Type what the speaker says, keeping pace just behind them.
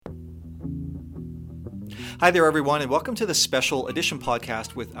Hi there, everyone, and welcome to the special edition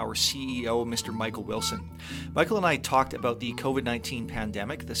podcast with our CEO, Mr. Michael Wilson. Michael and I talked about the COVID-19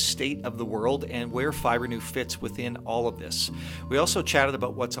 pandemic, the state of the world, and where Fibrenew fits within all of this. We also chatted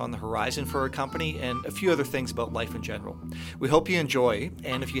about what's on the horizon for our company and a few other things about life in general. We hope you enjoy,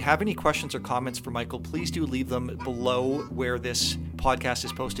 and if you have any questions or comments for Michael, please do leave them below where this podcast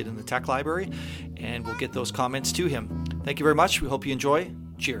is posted in the Tech Library, and we'll get those comments to him. Thank you very much. We hope you enjoy.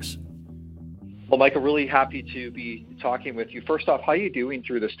 Cheers. Well, Michael, really happy to be talking with you. First off, how are you doing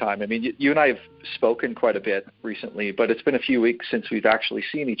through this time? I mean, you and I have spoken quite a bit recently, but it's been a few weeks since we've actually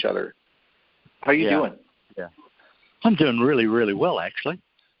seen each other. How are you doing? Yeah, I'm doing really, really well, actually.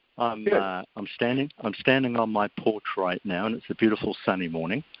 I'm standing on my porch right now, and it's a beautiful sunny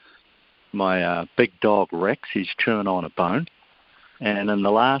morning. My big dog Rex, he's chewing on a bone, and in the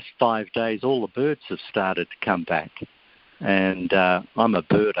last 5 days, all the birds have started to come back. And I'm a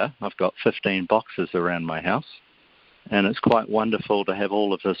birder. I've got 15 boxes around my house. And it's quite wonderful to have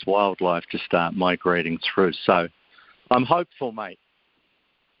all of this wildlife to start migrating through. So I'm hopeful, mate.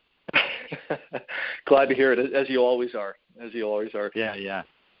 Glad to hear it, as you always are. Yeah.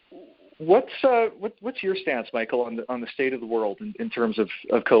 What's your stance, Michael, on the state of the world in terms of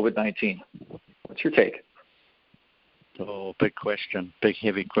COVID-19? What's your take? Oh, big question. Big,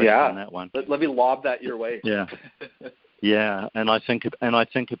 heavy question on that one. Let me lob that your way. Yeah. Yeah, and I think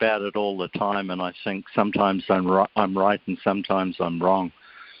about it all the time, and I think sometimes I'm right and sometimes I'm wrong.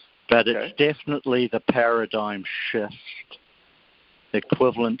 But It's definitely the paradigm shift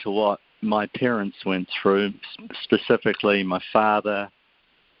equivalent to what my parents went through, specifically my father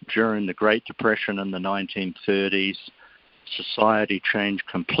during the Great Depression in the 1930s. Society changed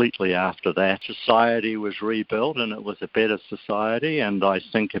completely after that. Society was rebuilt, and it was a better society, and I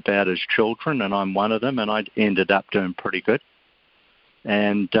think about his children, and I'm one of them, and I ended up doing pretty good.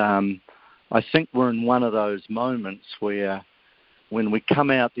 And I think we're in one of those moments where when we come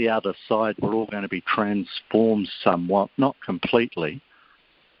out the other side, we're all going to be transformed somewhat, not completely,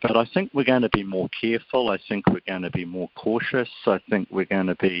 but I think we're going to be more careful. I think we're going to be more cautious. I think we're going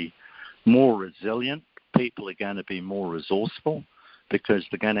to be more resilient. People are going to be more resourceful because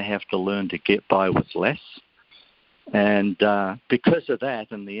they're going to have to learn to get by with less. And because of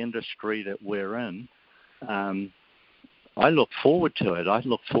that, in the industry that we're in, I look forward to it. I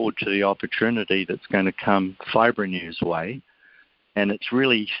look forward to the opportunity that's going to come Fibrenew's way. And it's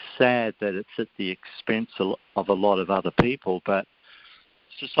really sad that it's at the expense of a lot of other people. But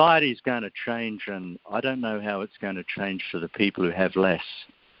society is going to change, and I don't know how it's going to change for the people who have less.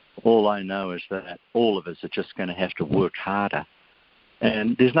 All I know is that all of us are just going to have to work harder.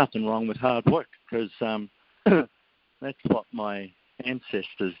 And there's nothing wrong with hard work because that's what my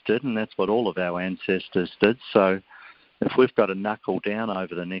ancestors did, and that's what all of our ancestors did. So if we've got to knuckle down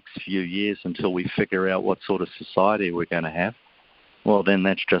over the next few years until we figure out what sort of society we're going to have, well, then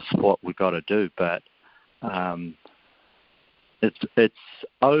that's just what we've got to do. But it's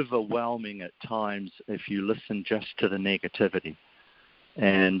overwhelming at times if you listen just to the negativity.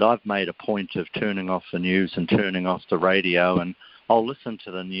 And I've made a point of turning off the news and turning off the radio, and I'll listen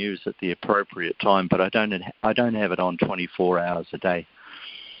to the news at the appropriate time, but I don't have it on 24 hours a day.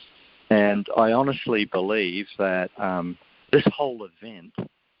 And I honestly believe that this whole event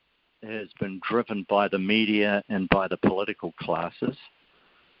has been driven by the media and by the political classes,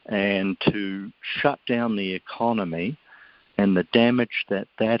 and to shut down the economy and the damage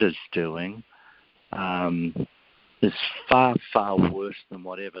that is doing is far, far worse than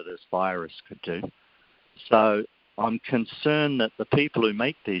whatever this virus could do. So I'm concerned that the people who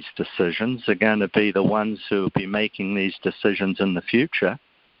make these decisions are going to be the ones who will be making these decisions in the future.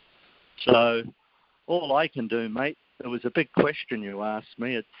 So all I can do, mate, it was a big question you asked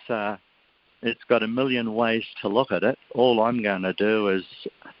me. It's got a million ways to look at it. All I'm going to do is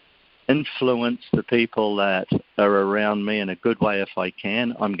influence the people that are around me in a good way if I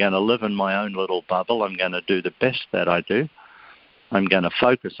can. I'm going to live in my own little bubble. I'm going to do the best that I do. I'm going to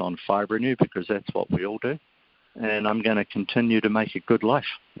focus on Fibrenew because that's what we all do. And I'm going to continue to make a good life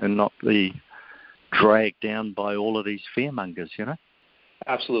and not be dragged down by all of these fearmongers, you know?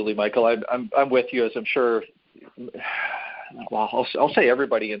 Absolutely, Michael. I'm with you, as I'm sure, well, I'll say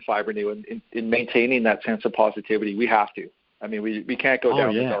everybody in Fibrenew in maintaining that sense of positivity. We have to. I mean, we can't go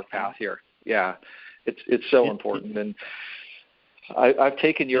down the dark path here. Yeah, it's so important. And I've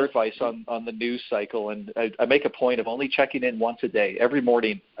taken your advice on the news cycle, and I make a point of only checking in once a day. Every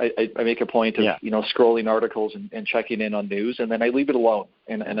morning I make a point of scrolling articles and checking in on news, and then I leave it alone,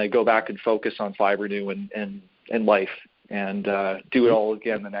 and I go back and focus on Fibrenew and life, and do it all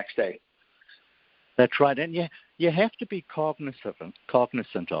again the next day. That's right. And you have to be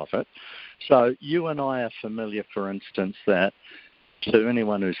cognizant of it. So you and I are familiar, for instance, that to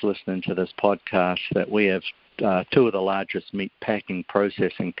anyone who's listening to this podcast, that we have two of the largest meat packing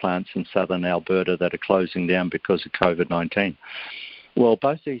processing plants in southern Alberta that are closing down because of COVID-19. Well,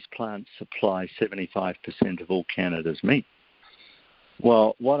 both these plants supply 75% of all Canada's meat.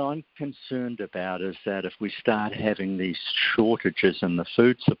 Well, what I'm concerned about is that if we start having these shortages in the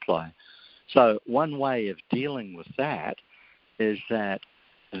food supply, so one way of dealing with that is that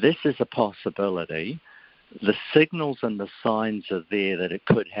this is a possibility. The signals and the signs are there that it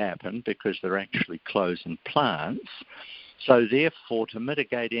could happen because they're actually closing plants. So therefore, to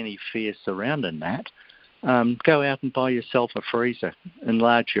mitigate any fear surrounding that, go out and buy yourself a freezer,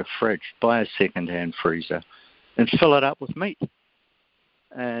 enlarge your fridge, buy a second-hand freezer, and fill it up with meat.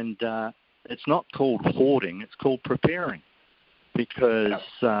 And it's not called hoarding, it's called preparing, because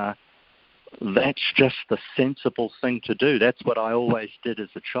that's just the sensible thing to do. That's what I always did as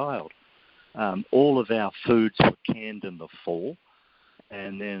a child. All of our foods were canned in the fall,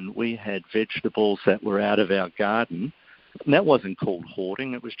 and then we had vegetables that were out of our garden. And that wasn't called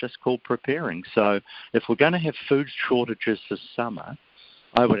hoarding, it was just called preparing. So if we're going to have food shortages this summer,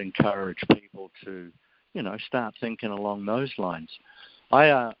 I would encourage people to, start thinking along those lines.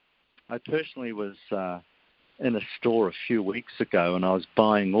 I personally was in a store a few weeks ago, and I was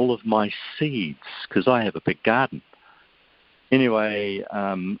buying all of my seeds because I have a big garden. Anyway,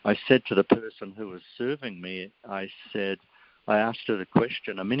 I said to the person who was serving me, I asked her the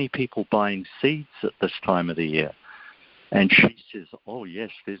question, are many people buying seeds at this time of the year? And she says, oh, yes,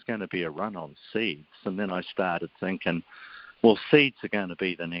 there's going to be a run on seeds. And then I started thinking, well, seeds are going to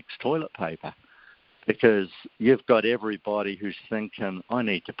be the next toilet paper, because you've got everybody who's thinking, I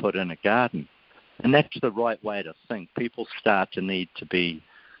need to put in a garden. And that's the right way to think. People start to need to be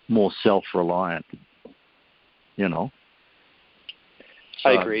more self-reliant, So,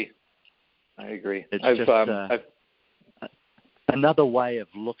 I agree. It's another way of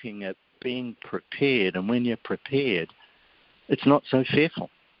looking at being prepared. And when you're prepared, it's not so fearful.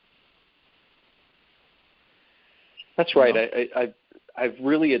 That's right. I've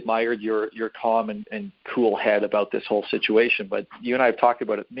really admired your calm and cool head about this whole situation, but you and I have talked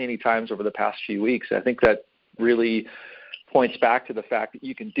about it many times over the past few weeks. I think that really points back to the fact that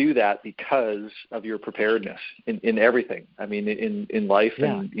you can do that because of your preparedness in everything. I mean, in life,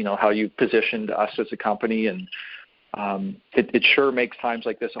 and how you positioned us as a company, and it sure makes times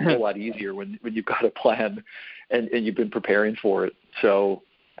like this a whole lot easier when you've got a plan and you've been preparing for it. So,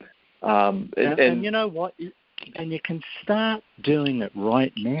 and you know what? And you can start doing it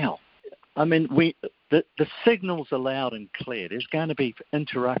right now. I mean, the signals are loud and clear. There's going to be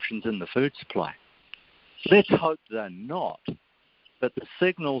interruptions in the food supply. Let's hope they're not. But the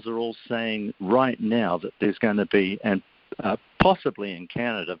signals are all saying right now that there's going to be, and possibly in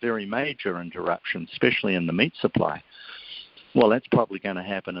Canada, very major interruptions, especially in the meat supply. Well, that's probably going to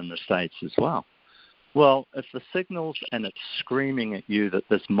happen in the States as well. Well, if the signals and it's screaming at you that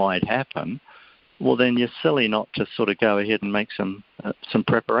this might happen, well, then you're silly not to sort of go ahead and make some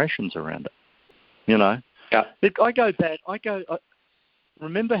preparations around it. Yeah. I go back.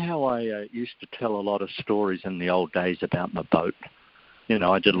 Remember how I used to tell a lot of stories in the old days about my boat?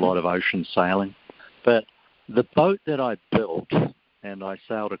 I did a lot of ocean sailing. But the boat that I built, and I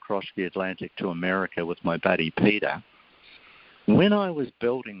sailed across the Atlantic to America with my buddy Peter, when I was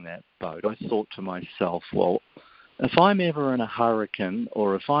building that boat, I thought to myself, well, if I'm ever in a hurricane,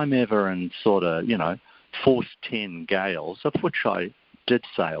 or if I'm ever in sort of, force 10 gales, of which I did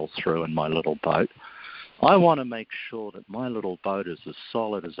sail through in my little boat, I want to make sure that my little boat is as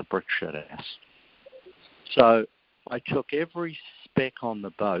solid as a brick shit ass. So I took every spec on the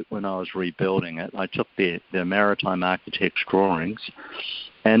boat when I was rebuilding it. I took the maritime architect's drawings,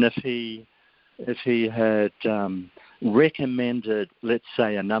 and if he had recommended, let's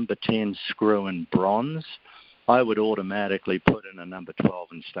say, a number 10 screw in bronze, I would automatically put in a number 12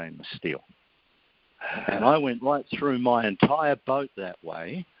 in stainless steel. And I went right through my entire boat that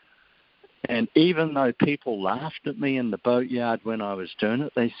way. And even though people laughed at me in the boatyard when I was doing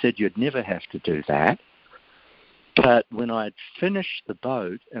it, they said, you'd never have to do that. But when I'd finished the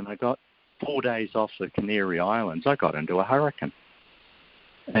boat and I got 4 days off the Canary Islands, I got into a hurricane.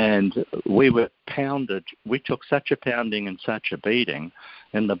 And we were pounded. We took such a pounding and such a beating,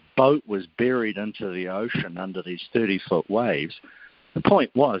 and the boat was buried into the ocean under these 30-foot waves. The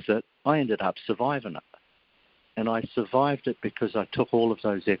point was that I ended up surviving it. And I survived it because I took all of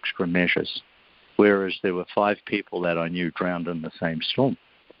those extra measures, whereas there were 5 people that I knew drowned in the same storm.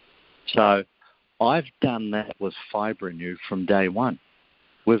 So I've done that with Fibrenew from day one.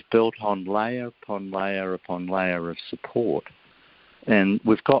 we've built on layer upon layer upon layer of support. And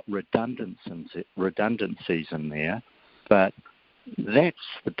we've got redundancies in there, but that's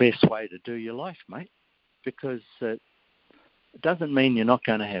the best way to do your life, mate, because it doesn't mean you're not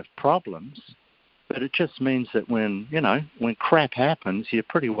going to have problems, but it just means that when crap happens, you're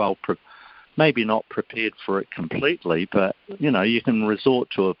pretty well maybe not prepared for it completely, but, you can resort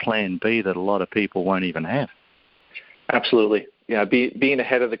to a plan B that a lot of people won't even have. Absolutely. Yeah, being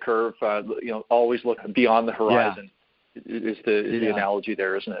ahead of the curve, always looking beyond the horizon is the analogy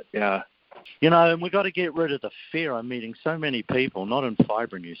there, isn't it? Yeah. And we've got to get rid of the fear. I'm meeting so many people, not in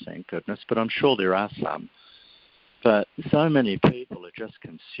Fibrenew, thank goodness, but I'm sure there are some. But so many people are just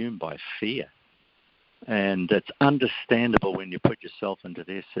consumed by fear. And it's understandable when you put yourself into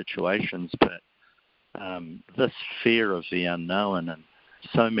their situations, but this fear of the unknown and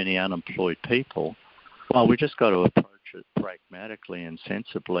so many unemployed people, well, we just got to approach it pragmatically and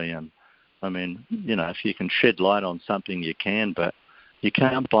sensibly. And, if you can shed light on something, you can, but you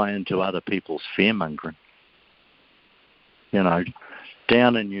can't buy into other people's fear-mongering.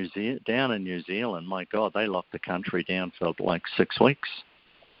 Down in New Zealand, my God, they locked the country down for like 6 weeks.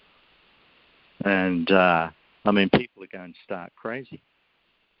 And, people are going stark crazy.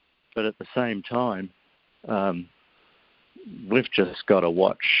 But at the same time, we've just got to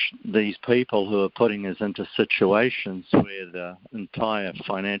watch these people who are putting us into situations where the entire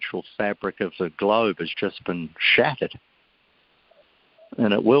financial fabric of the globe has just been shattered.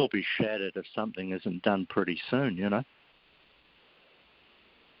 And it will be shattered if something isn't done pretty soon,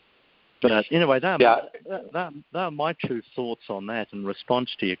 But anyway, that are my two thoughts on that in response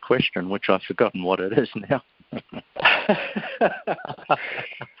to your question, which I've forgotten what it is now.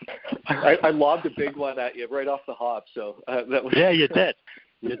 I lobbed a big one at you right off the hop. So that was... Yeah, you did.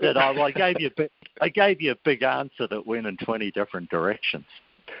 You did. I gave you a big answer that went in 20 different directions.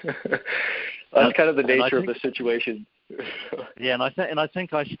 That's kind of the nature of the situation. Yeah, and I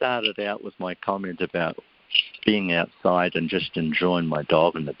think I started out with my comment about being outside and just enjoying my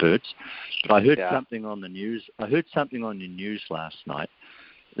dog and the birds. But I heard something on the news. I heard something on the news last night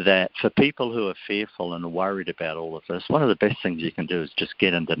that for people who are fearful and are worried about all of this, one of the best things you can do is just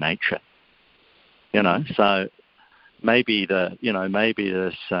get into nature. So maybe this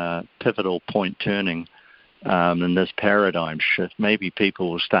pivotal point turning in this paradigm shift, maybe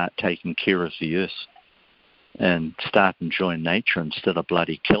people will start taking care of the earth and start enjoying nature instead of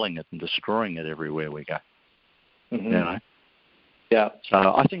bloody killing it and destroying it everywhere we go. Mm-hmm. Yeah. So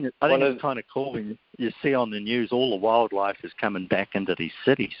I think it's kind of cool when you see on the news all the wildlife is coming back into these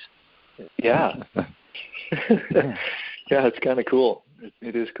cities. Yeah. Yeah, it's kind of cool.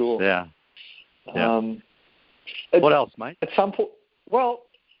 It is cool. Yeah. What else, mate? At some point,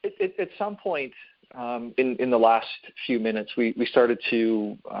 at some point in the last few minutes, we started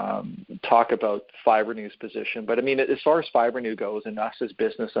to talk about Fibrenew's position. But as far as Fibrenew goes, and us as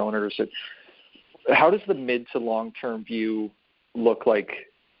business owners, how does the mid to long term view look like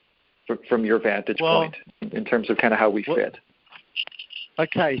from your vantage point in terms of kind of how we fit?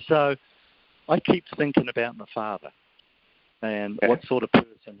 Okay, so I keep thinking about my father and what sort of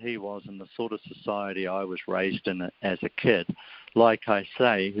person he was and the sort of society I was raised in as a kid. Like I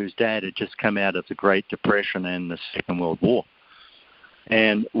say, whose dad had just come out of the Great Depression and the Second World War.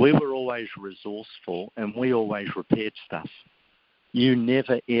 And we were always resourceful and we always repaired stuff. You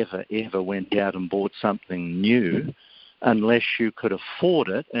never, ever, ever went out and bought something new unless you could afford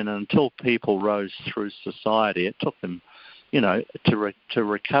it. And until people rose through society, it took them, to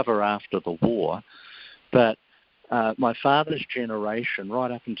recover after the war. But my father's generation,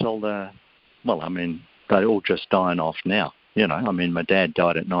 right up until they're all just dying off now. My dad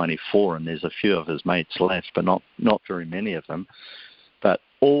died at 94 and there's a few of his mates left, but not very many of them. But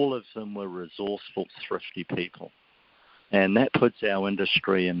all of them were resourceful, thrifty people. And that puts our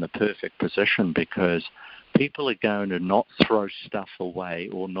industry in the perfect position because people are going to not throw stuff away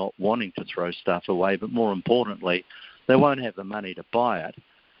or not wanting to throw stuff away, but more importantly, they won't have the money to buy it.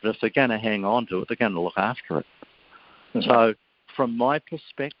 But if they're going to hang on to it, they're going to look after it. Mm-hmm. So from my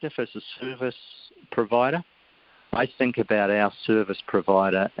perspective as a service provider, I think about our service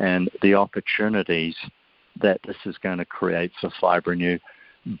provider and the opportunities that this is going to create for Fibrenew,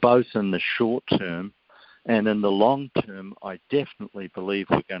 both in the short term and in the long term. I definitely believe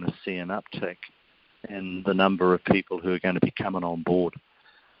we're going to see an uptick in the number of people who are going to be coming on board.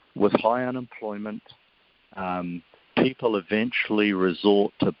 With high unemployment, people eventually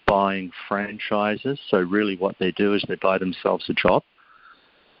resort to buying franchises. So really what they do is they buy themselves a job.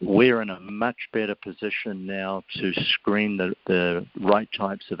 We're in a much better position now to screen the right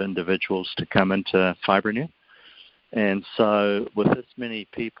types of individuals to come into Fibrenew. And so with this many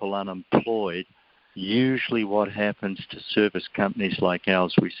people unemployed, usually what happens to service companies like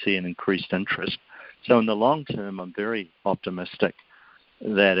ours, we see an increased interest. So in the long term, I'm very optimistic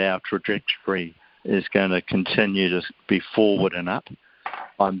that our trajectory is going to continue to be forward and up.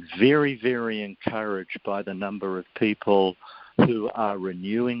 I'm very, very encouraged by the number of people who are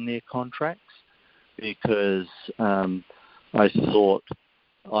renewing their contracts, because I thought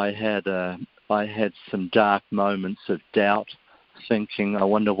I had some dark moments of doubt, thinking, I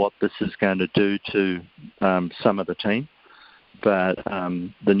wonder what this is going to do to some of the team. But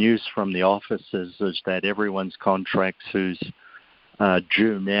the news from the office is that everyone's contracts who's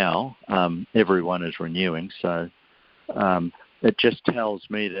due now, everyone is renewing. So it just tells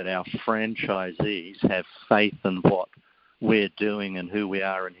me that our franchisees have faith in what we're doing and who we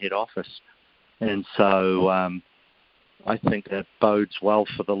are in head office. And so I think that bodes well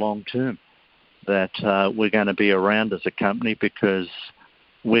for the long term, that we're going to be around as a company because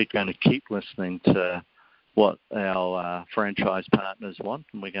we're going to keep listening to what our franchise partners want,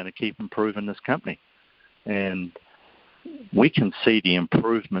 and we're going to keep improving this company. And we can see the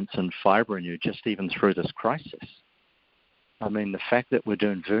improvements in Fibrenew just even through this crisis. I mean, the fact that we're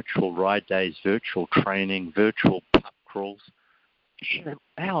doing virtual ride days, virtual training, virtual pub crawls,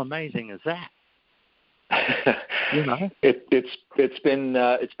 how amazing is that? You know, it's been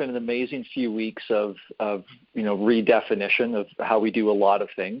an amazing few weeks of redefinition of how we do a lot of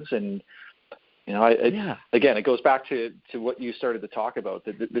things, and again, it goes back to what you started to talk about.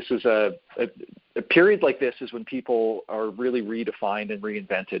 That this is a period like this is when people are really redefined and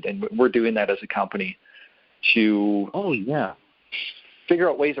reinvented, and we're doing that as a company to figure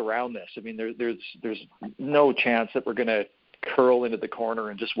out ways around this. I mean, there's no chance that we're going to curl into the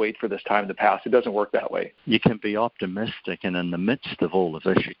corner and just wait for this time to pass. It doesn't work that way. You can be optimistic, and in the midst of all of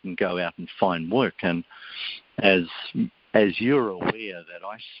this, you can go out and find work. And as you're aware that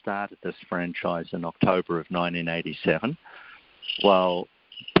I started this franchise in October of 1987, well,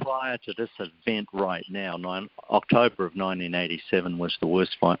 prior to this event right now, October of 1987 was the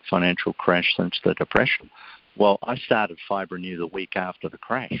worst financial crash since the Depression. Well, I started Fibrenew the week after the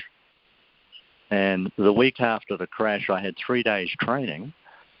crash. And the week after the crash, I had 3 days training,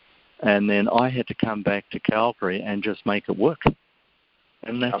 and then I had to come back to Calgary and just make it work.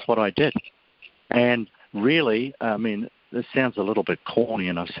 And that's what I did. And really, I mean, this sounds a little bit corny,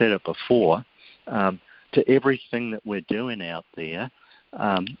 and I've said it before, to everything that we're doing out there,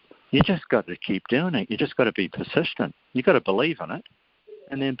 you just got to keep doing it. You just got to be persistent. You got to believe in it,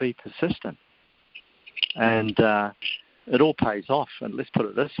 and then be persistent. And it all pays off. And let's put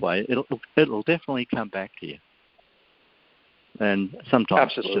it this way: it'll definitely come back to you. And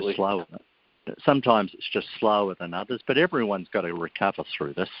sometimes it's just slower. Sometimes it's just slower than others. But everyone's got to recover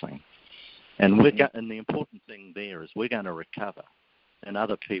through this thing. And and the important thing there is we're going to recover, and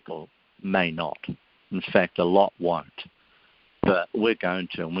other people may not. In fact, a lot won't. But we're going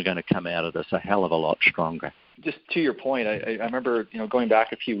to, and we're going to come out of this a hell of a lot stronger. Just to your point, I remember going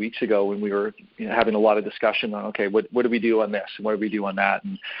back a few weeks ago when we were having a lot of discussion on, okay, what do we do on this and what do we do on that?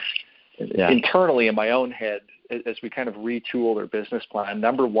 And internally in my own head, as we kind of retooled our business plan,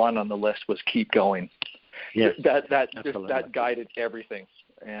 number one on the list was keep going. Yes, that guided everything.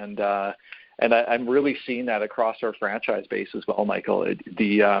 And I'm really seeing that across our franchise base as well, Michael.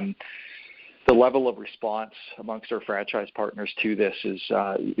 The level of response amongst our franchise partners to this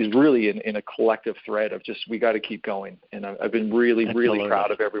is really in a collective thread of just we got to keep going. And I've been really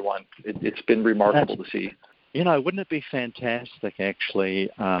proud of everyone. It's been remarkable to see. Wouldn't it be fantastic actually,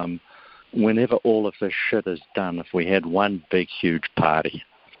 whenever all of this shit is done, if we had one big huge party?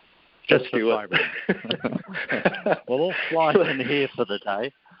 Just do it. We'll all fly in here for the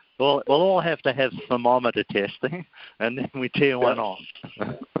day. We'll all have to have thermometer testing, and then we tear one on.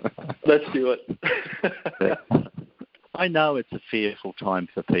 Let's do it. I know it's a fearful time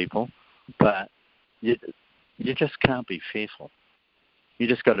for people, but you just can't be fearful. You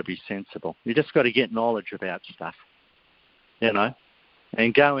just got to be sensible. You just got to get knowledge about stuff,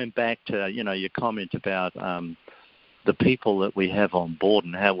 And going back to, your comment about the people that we have on board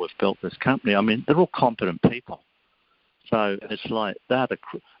and how we've built this company, I mean, they're all competent people. So it's like they're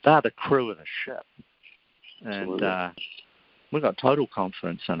the crew of the ship. And we've got total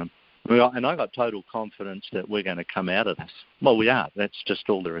confidence in them. And I got total confidence that we're going to come out of this. Well, we are. That's just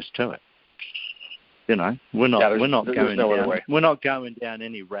all there is to it. We're not going down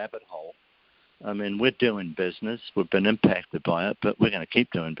any rabbit hole. I mean, we're doing business. We've been impacted by it, but we're going to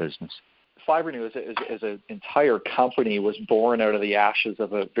keep doing business. Fibrenew as an entire company was born out of the ashes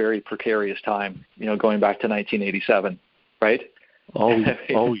of a very precarious time, going back to 1987, right? Oh,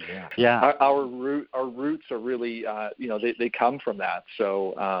 oh yeah, yeah. Our roots are really, they come from that.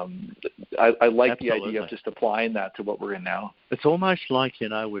 So I like the idea of just applying that to what we're in now. It's almost like,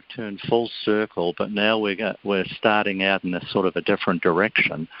 we've turned full circle, but now we're starting out in a sort of a different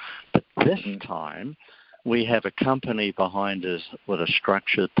direction. But this time, we have a company behind us with a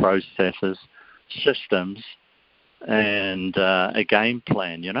structured processes, systems, and a game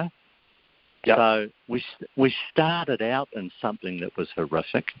plan, Yep. So we started out in something that was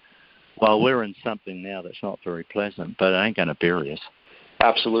horrific. Well, we're in something now that's not very pleasant, but it ain't going to bury us.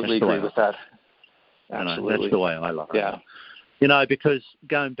 Absolutely agree with that. Absolutely. That's the way I look at it. Because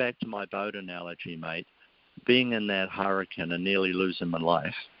going back to my boat analogy, mate, being in that hurricane and nearly losing my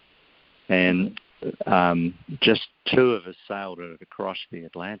life, and just two of us sailed it across the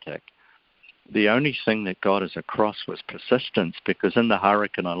Atlantic. The only thing that got us across was persistence, because in the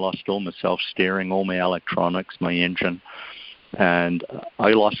hurricane I lost all my self-steering, all my electronics, my engine, and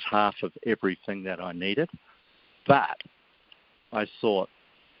I lost half of everything that I needed. But I thought,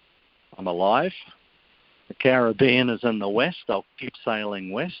 I'm alive. The Caribbean is in the west. I'll keep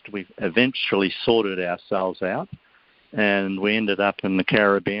sailing west. We eventually sorted ourselves out, and we ended up in the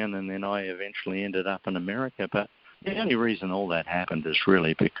Caribbean, and then I eventually ended up in America. But the only reason all that happened is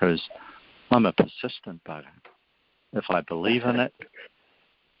really because I'm a persistent bugger. If I believe in it,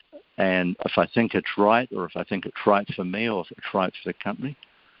 and if I think it's right, or if I think it's right for me, or if it's right for the company,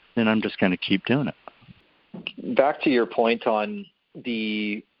 then I'm just going to keep doing it. Back to your point on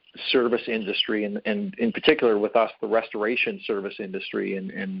the service industry, and in particular with us, the restoration service industry,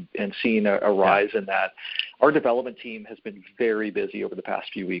 and seeing a rise in that. Our development team has been very busy over the past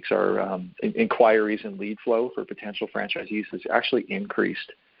few weeks. Our inquiries and lead flow for potential franchisees has actually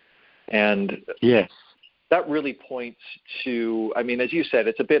increased. And that really points to, as you said,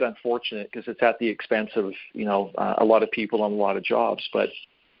 it's a bit unfortunate because it's at the expense of, a lot of people on a lot of jobs. But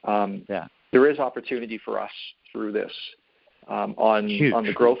there is opportunity for us through this on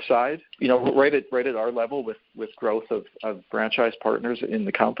the growth side, right at our level with growth of franchise partners in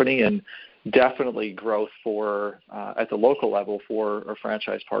the company, and definitely growth for at the local level for our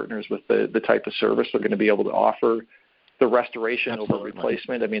franchise partners with the type of service they're going to be able to offer. The restoration over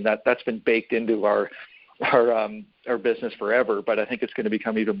replacement. That's been baked into our business forever, but I think it's going to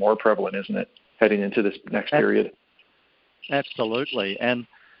become even more prevalent, isn't it, heading into this next period? Absolutely. And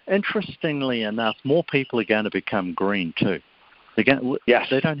interestingly enough, more people are going to become green too. They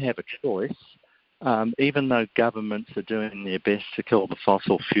don't have a choice, even though governments are doing their best to kill the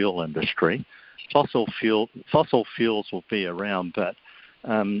fossil fuel industry. Fossil fuels will be around, but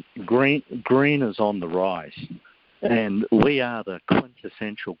green is on the rise. And we are the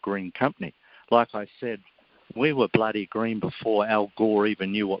quintessential green company. Like I said, we were bloody green before Al Gore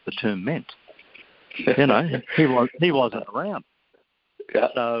even knew what the term meant. He wasn't around. Yeah.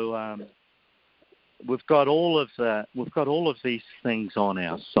 So we've got all of these things on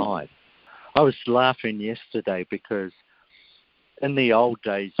our side. I was laughing yesterday because in the old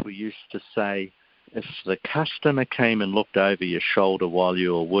days we used to say, if the customer came and looked over your shoulder while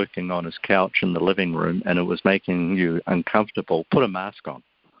you were working on his couch in the living room and it was making you uncomfortable, put a mask on.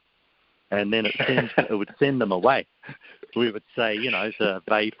 And then it would send them away. We would say, the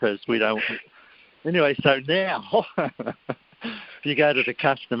vapors, we don't... Anyway, so now you go to the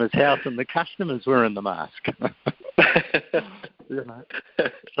customer's house and the customer's wearing the mask.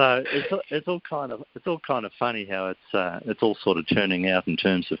 So it's all kind of funny how it's all sort of turning out in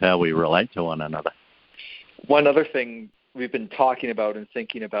terms of how we relate to one another. One other thing we've been talking about and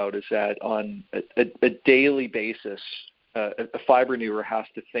thinking about is that on a daily basis, a Fibrenewer has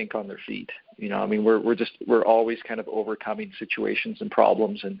to think on their feet. We're always kind of overcoming situations and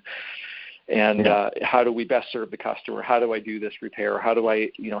problems, and how do we best serve the customer? How do I do this repair? How do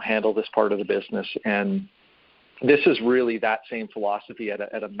I handle this part of the business? And this is really that same philosophy at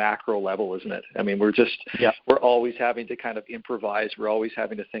a macro level, isn't it? We're always having to kind of improvise. We're always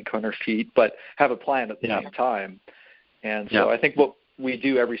having to think on our feet, but have a plan at the same time. And so I think what we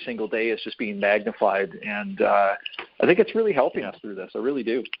do every single day is just being magnified. And I think it's really helping us through this. I really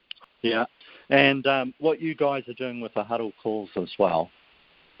do. Yeah. And what you guys are doing with the huddle calls as well.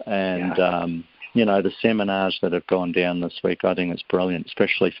 And, the seminars that have gone down this week, I think it's brilliant,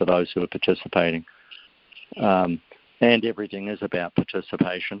 especially for those who are participating. And everything is about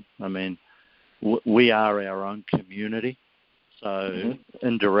participation. We are our own community, so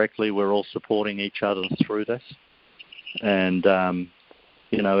indirectly we're all supporting each other through this. And,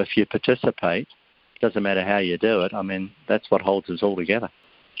 if you participate, doesn't matter how you do it, that's what holds us all together.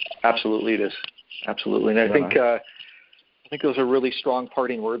 Absolutely it is. Absolutely. And I think think those are really strong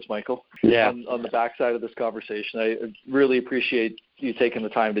parting words, Michael. Yeah. On the backside of this conversation, I really appreciate you taking the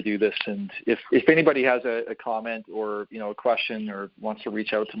time to do this. And if anybody has a comment or a question or wants to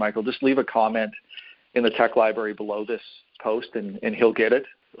reach out to Michael, just leave a comment in the tech library below this post, and he'll get it.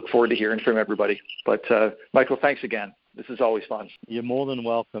 Look forward to hearing from everybody. But Michael, thanks again. This is always fun. You're more than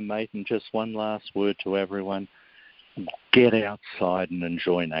welcome, mate. And just one last word to everyone: get outside and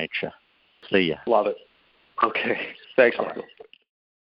enjoy nature. See ya. Love it. Okay. Thanks, Michael.